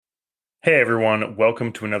Hey everyone,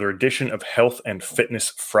 welcome to another edition of Health and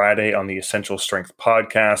Fitness Friday on the Essential Strength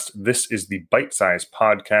Podcast. This is the bite-sized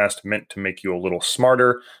podcast meant to make you a little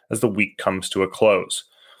smarter as the week comes to a close.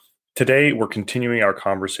 Today, we're continuing our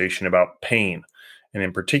conversation about pain, and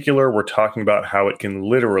in particular, we're talking about how it can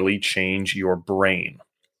literally change your brain.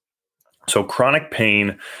 So chronic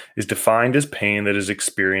pain is defined as pain that is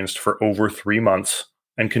experienced for over 3 months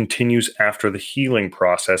and continues after the healing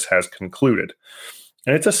process has concluded.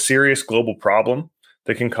 And it's a serious global problem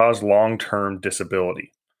that can cause long-term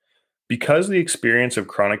disability. Because the experience of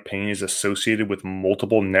chronic pain is associated with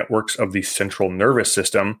multiple networks of the central nervous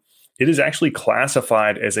system, it is actually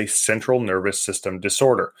classified as a central nervous system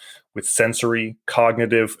disorder with sensory,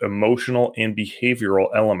 cognitive, emotional, and behavioral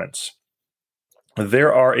elements.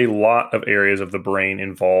 There are a lot of areas of the brain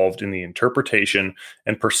involved in the interpretation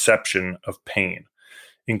and perception of pain,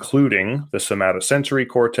 including the somatosensory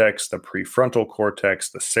cortex, the prefrontal cortex,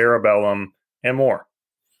 the cerebellum, and more.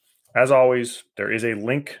 As always, there is a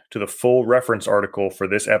link to the full reference article for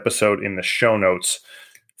this episode in the show notes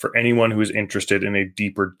for anyone who is interested in a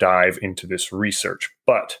deeper dive into this research.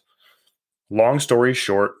 But long story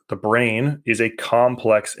short, the brain is a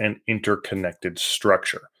complex and interconnected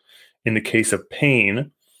structure. In the case of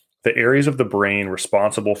pain, the areas of the brain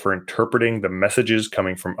responsible for interpreting the messages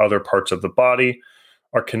coming from other parts of the body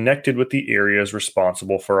are connected with the areas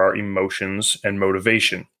responsible for our emotions and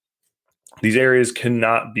motivation. These areas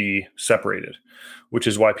cannot be separated, which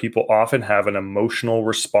is why people often have an emotional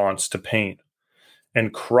response to pain.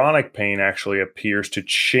 And chronic pain actually appears to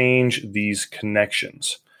change these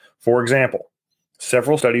connections. For example,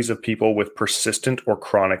 several studies of people with persistent or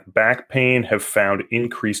chronic back pain have found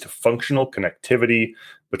increased functional connectivity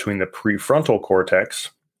between the prefrontal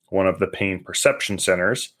cortex, one of the pain perception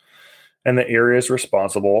centers, and the areas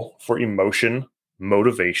responsible for emotion,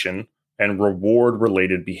 motivation, and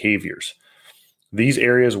reward-related behaviors. These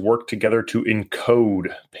areas work together to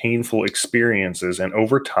encode painful experiences and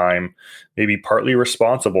over time may be partly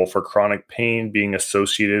responsible for chronic pain being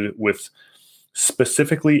associated with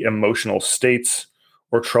specifically emotional states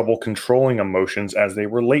or trouble controlling emotions as they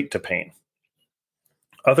relate to pain.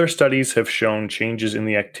 Other studies have shown changes in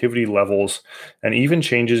the activity levels and even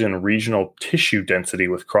changes in regional tissue density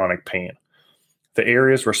with chronic pain. The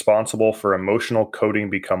areas responsible for emotional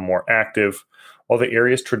coding become more active, while the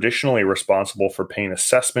areas traditionally responsible for pain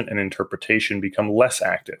assessment and interpretation become less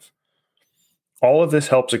active. All of this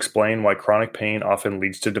helps explain why chronic pain often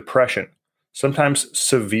leads to depression, sometimes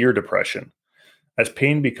severe depression. As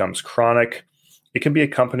pain becomes chronic, it can be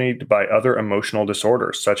accompanied by other emotional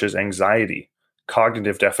disorders such as anxiety,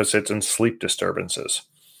 cognitive deficits, and sleep disturbances.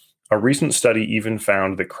 A recent study even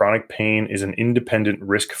found that chronic pain is an independent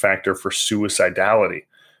risk factor for suicidality,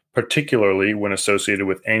 particularly when associated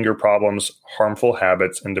with anger problems, harmful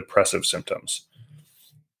habits, and depressive symptoms.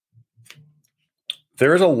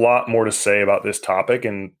 There is a lot more to say about this topic,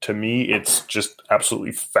 and to me, it's just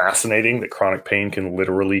absolutely fascinating that chronic pain can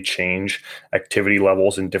literally change activity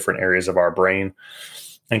levels in different areas of our brain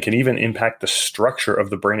and can even impact the structure of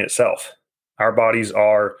the brain itself. Our bodies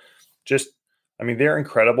are they're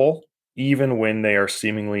incredible, even when they are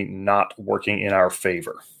seemingly not working in our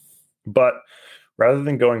favor. But rather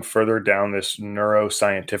than going further down this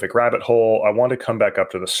neuroscientific rabbit hole, I want to come back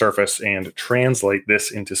up to the surface and translate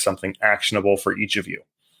this into something actionable for each of you.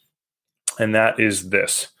 And that is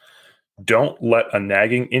this: don't let a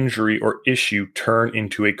nagging injury or issue turn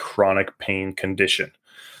into a chronic pain condition.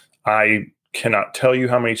 I cannot tell you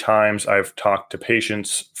how many times I've talked to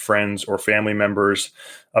patients, friends, or family members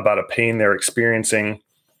about a pain they're experiencing.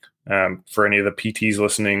 For any of the PTs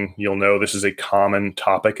listening, you'll know this is a common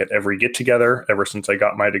topic at every get-together. Ever since I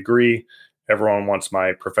got my degree, everyone wants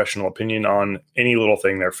my professional opinion on any little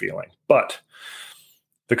thing they're feeling. But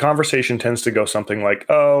the conversation tends to go something like,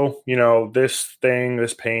 this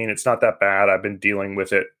pain, it's not that bad. I've been dealing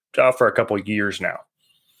with it for a couple of years now.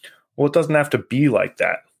 Well, it doesn't have to be like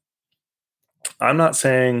that. I'm not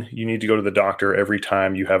saying you need to go to the doctor every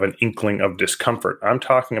time you have an inkling of discomfort. I'm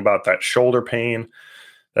talking about that shoulder pain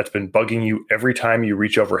that's been bugging you every time you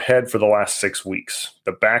reach overhead for the last 6 weeks.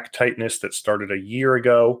 The back tightness that started a year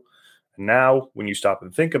ago. And now, when you stop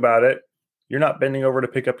and think about it, you're not bending over to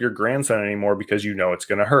pick up your grandson anymore because you know it's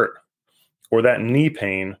going to hurt. Or that knee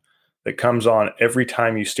pain that comes on every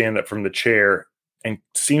time you stand up from the chair and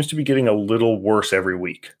seems to be getting a little worse every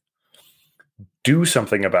week. Do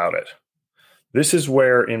something about it. This is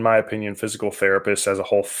where, in my opinion, physical therapists as a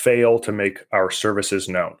whole fail to make our services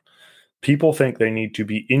known. People think they need to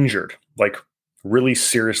be injured, like really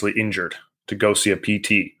seriously injured, to go see a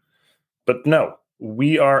PT. But no,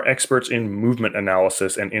 we are experts in movement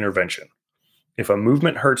analysis and intervention. If a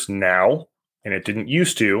movement hurts now and it didn't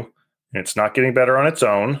used to, and it's not getting better on its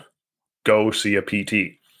own, go see a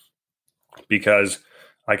PT. Because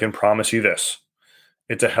I can promise you this,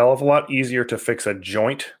 it's a hell of a lot easier to fix a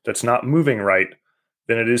joint that's not moving right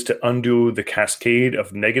than it is to undo the cascade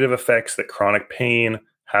of negative effects that chronic pain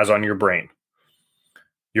has on your brain.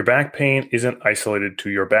 Your back pain isn't isolated to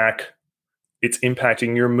your back. It's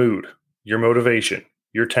impacting your mood, your motivation,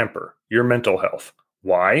 your temper, your mental health.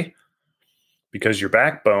 Why? Because your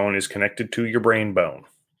backbone is connected to your brain bone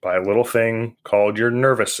by a little thing called your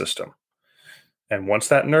nervous system. And once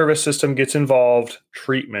that nervous system gets involved,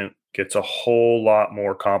 treatment gets a whole lot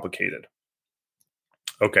more complicated.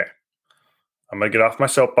 Okay, I'm going to get off my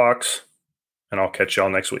soapbox, and I'll catch y'all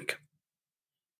next week.